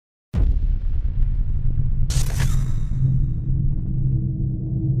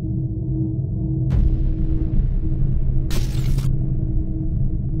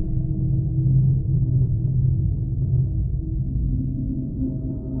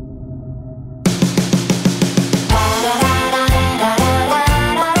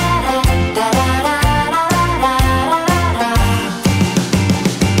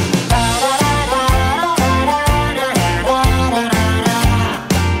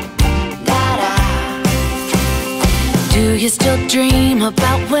you still dream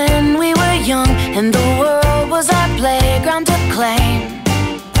about when we were young and the world was our playground to claim?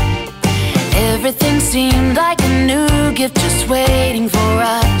 Everything seemed like a new gift just waiting for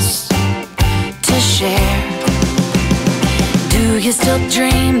us to share. Do you still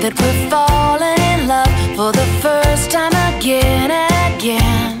dream that we're falling in love for the first time again and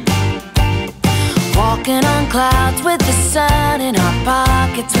again? Walking on clouds with the sun in our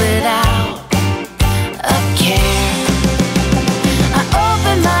pockets without a care. I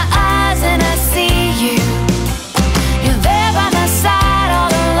open my eyes and I see you. You're there by my side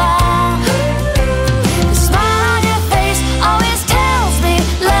all along. The smile on your face always tells me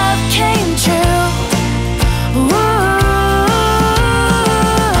love came true.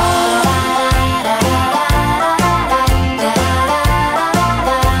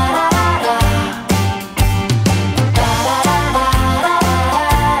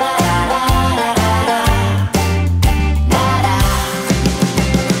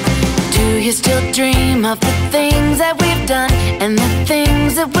 You still dream of the things that we've done and the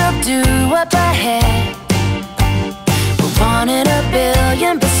things that we'll do up ahead. We're one in a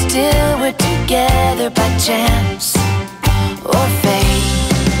billion, but still we're together by chance or fate.